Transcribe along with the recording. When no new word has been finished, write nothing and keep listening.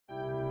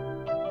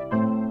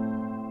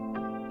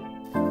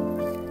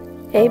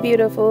Hey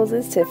beautifuls,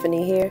 it's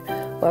Tiffany here.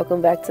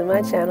 Welcome back to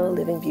my channel,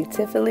 Living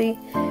Beautifully.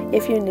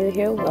 If you're new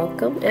here,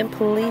 welcome, and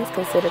please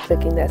consider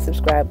clicking that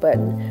subscribe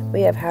button.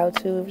 We have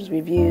how-tos,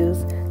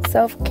 reviews,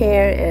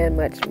 self-care, and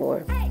much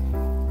more.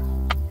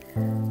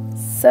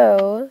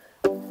 So,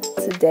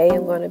 today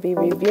I'm going to be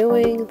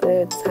reviewing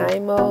the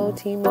Tymo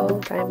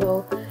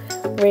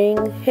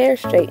ring hair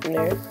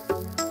straightener,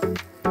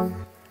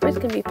 which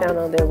can be found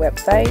on their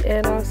website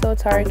and also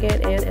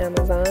Target and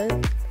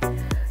Amazon.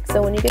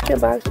 So when you get your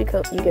box, you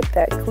get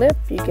that clip,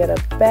 you get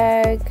a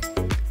bag,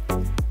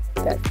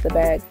 that's the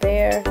bag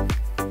there.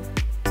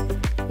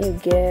 You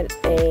get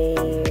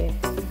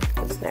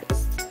what's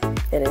next?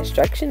 An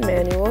instruction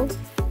manual.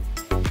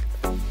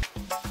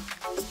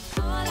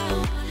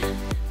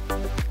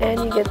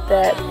 And you get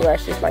that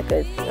brush, it's like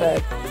a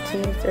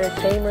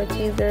tamer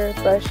teaser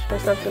brush or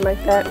something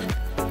like that.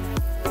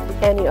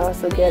 And you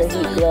also get a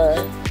heat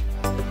glove,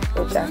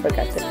 which I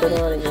forgot to put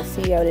on, and you'll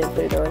see I didn't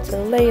put it on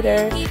until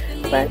later,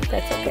 but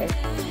that's okay.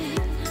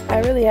 I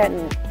really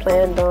hadn't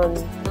planned on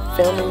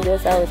filming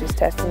this. I was just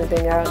testing the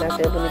thing out, and I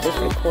said let me just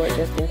record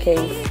just in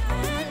case.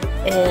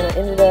 And I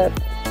ended up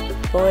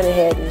going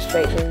ahead and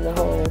straightening the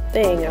whole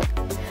thing up.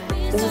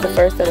 This is the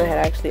first time I had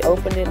actually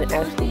opened it and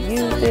actually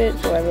used it,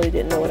 so I really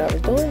didn't know what I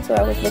was doing. So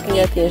I was looking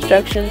at the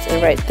instructions,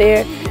 and right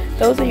there,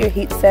 those are your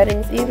heat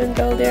settings, even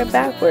though they're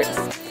backwards.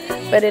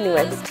 But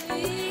anyway,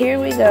 here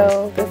we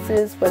go. This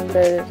is what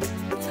the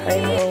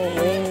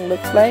Tymo ring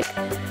looks like,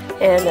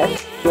 and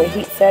that's your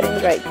heat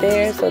settings right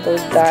there. So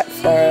those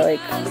dots are like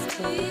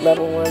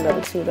level 1,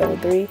 level 2, level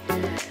 3.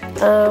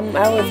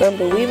 I was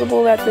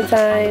unbelievable at the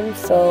time,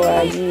 so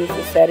I used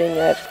the setting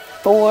at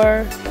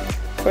 4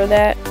 for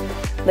that.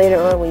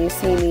 Later on when you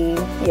see me,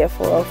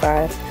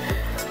 405.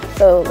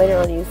 So later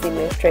on you see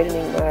me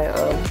straightening my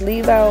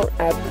leave out,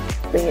 I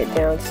bring it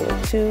down to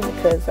a 2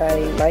 because I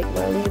like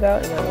my leave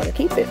out and I want to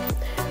keep it.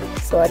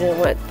 So I didn't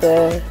want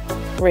the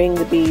ring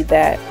to be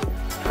that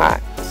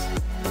hot.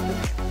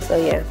 So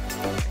yeah,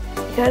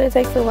 it kind of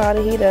takes a while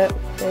to heat up.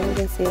 As you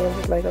can see, I'm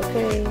just like,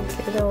 okay,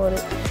 get it on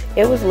it.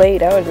 It was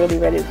late. I was really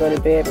ready to go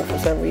to bed, but for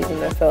some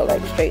reason I felt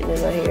like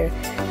straightening my hair.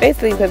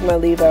 Basically because my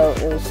leave out,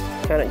 it was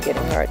kind of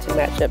getting hard to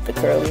match up the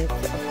curly.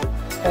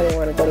 So I didn't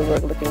want to go to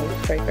work looking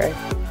cray-cray.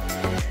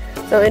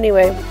 So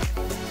anyway,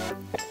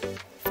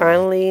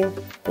 finally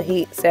the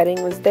heat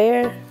setting was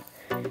there,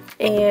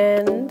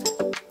 and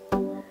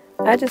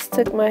I just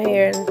took my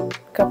hair in a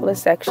couple of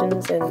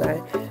sections and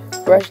I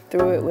brushed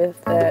through it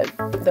with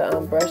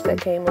the brush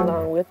that came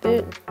along with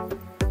it.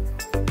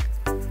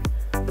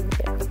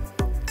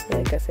 Yeah,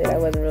 like I said, I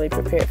wasn't really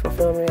prepared for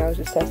filming. I was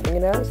just testing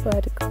it out, so I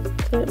had to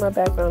clean up my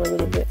background a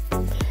little bit.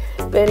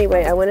 But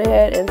anyway, I went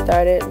ahead and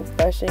started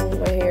brushing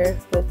my hair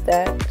with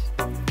that,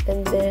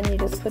 and then you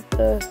just put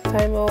the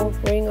Tymo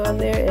ring on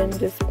there and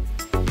just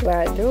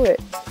glide through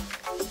it.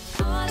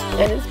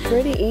 And it's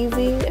pretty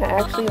easy. I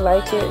actually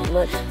like it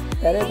much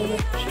better than a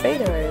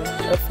straight iron,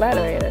 or flat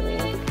iron, I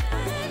mean,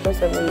 for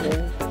some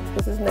reason.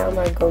 This is now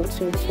my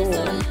go-to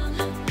tool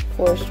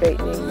for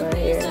straightening my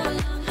hair.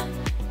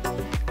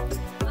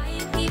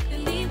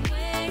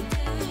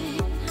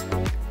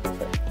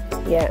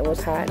 Yeah, it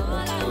was hot.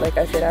 Like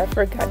I said, I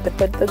forgot to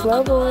put the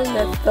glove on.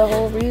 That's the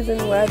whole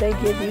reason why they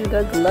give you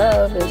the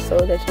glove, is so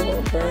that you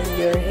won't burn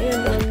your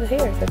hand on the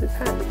hair because it's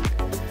hot.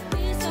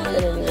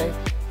 But anyway,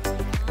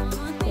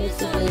 it's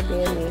just me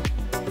being me.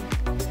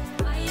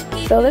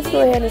 So let's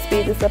go ahead and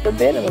speed this up a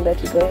bit. I'm going to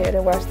let you go ahead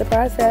and watch the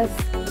process.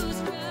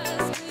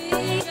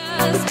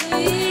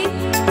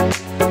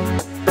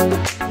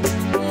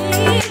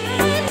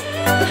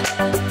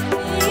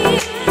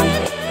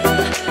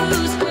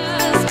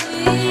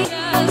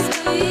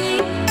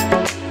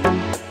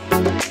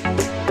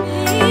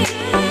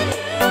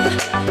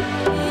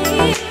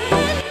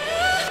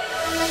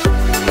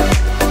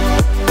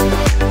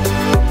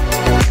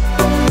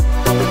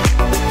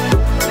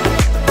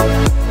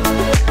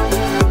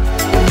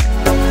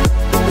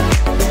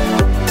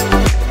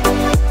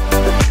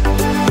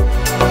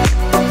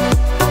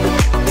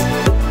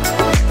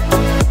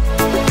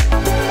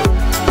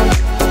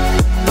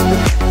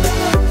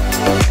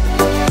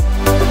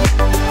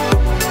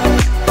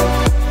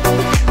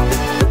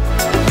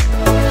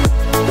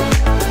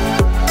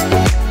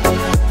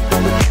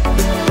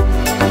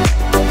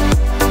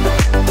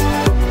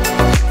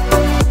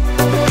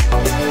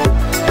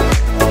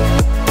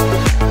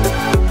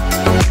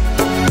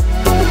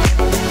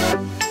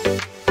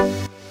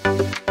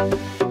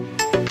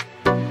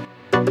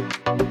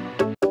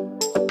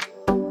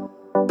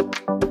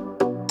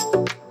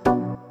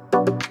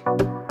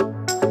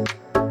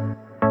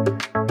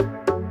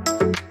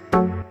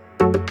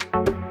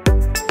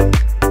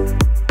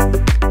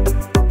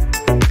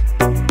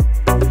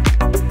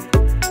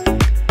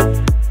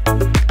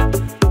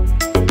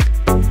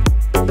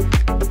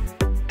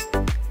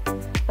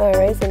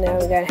 Alright, so now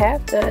we got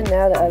half done,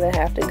 now the other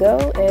half to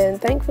go,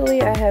 and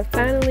thankfully I have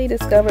finally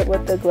discovered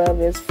what the glove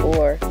is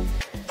for.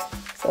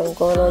 So I'm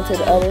going on to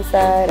the other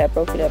side. I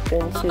broke it up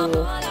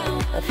into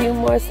a few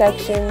more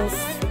sections.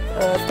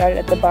 Started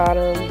at the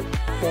bottom,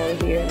 down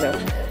here, no.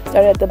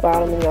 start at the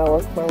bottom and I'll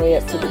work my way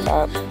up to the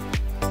top.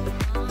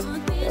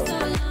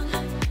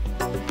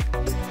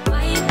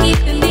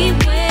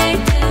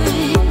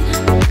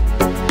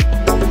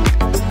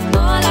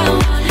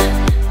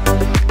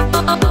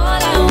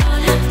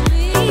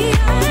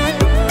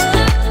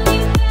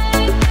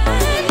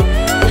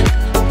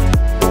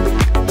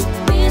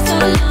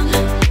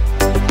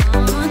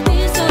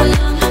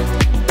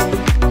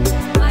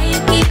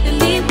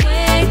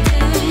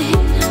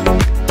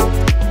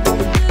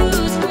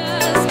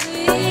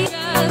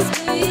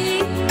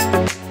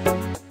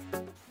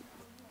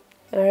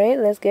 Alright,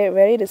 let's get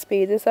ready to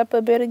speed this up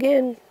a bit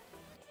again.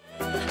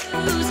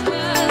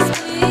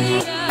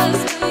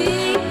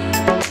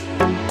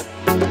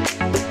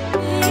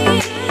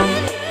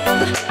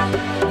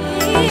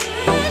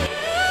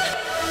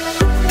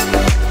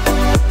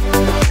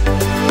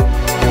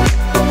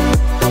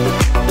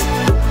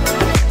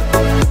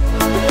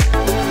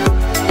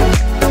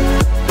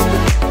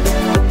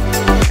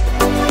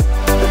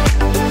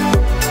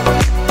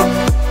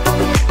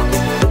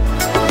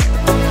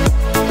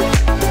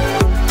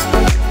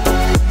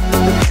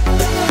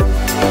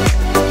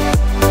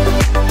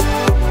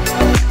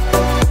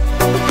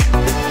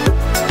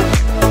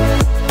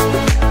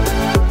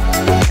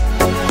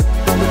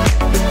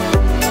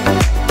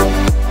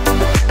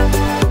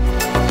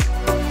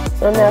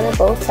 So now that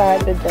both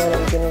sides are done,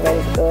 I'm getting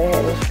ready to go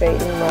ahead and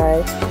straighten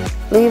my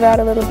sleeve out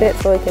a little bit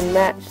so it can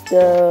match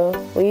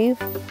the weave.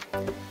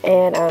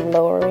 And I'm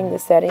lowering the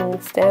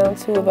settings down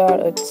to about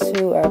a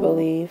 2, I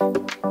believe,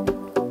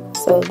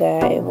 so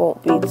that it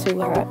won't be too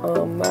hot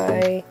on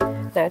my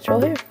natural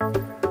hair.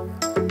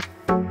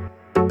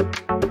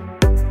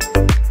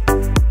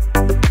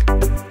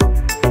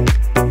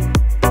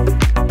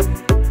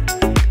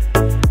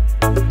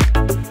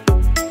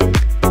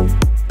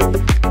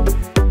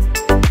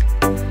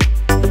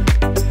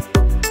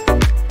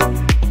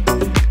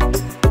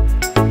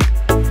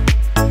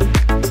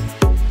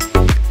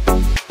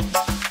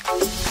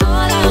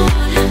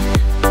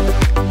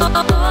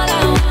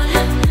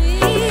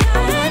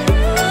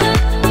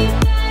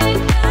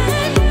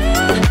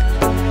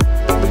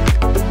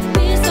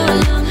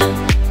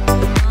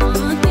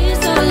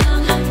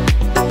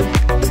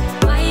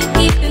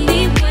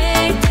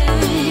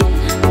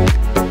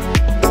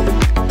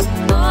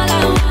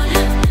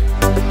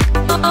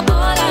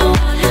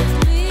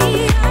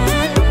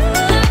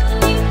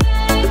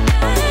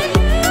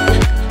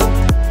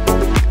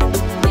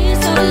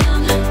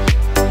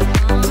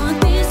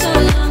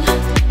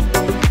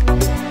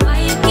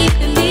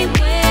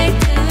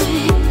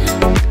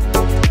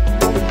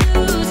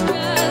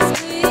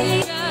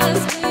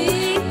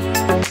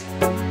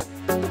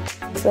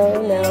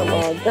 So now I'm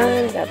all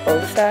done, got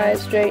both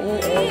sides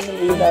straightened and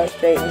the weave out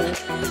straightened.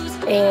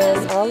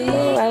 And all in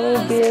all, I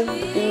will give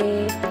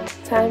the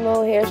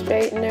Tymo hair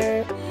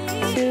straightener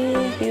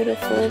 2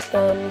 beautiful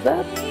thumbs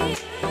up.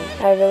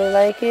 I really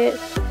like it.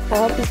 I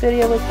hope this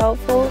video was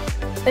helpful.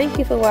 Thank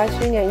you for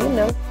watching,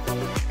 and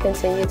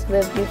continue to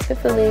live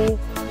beautifully.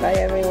 Bye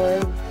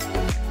everyone.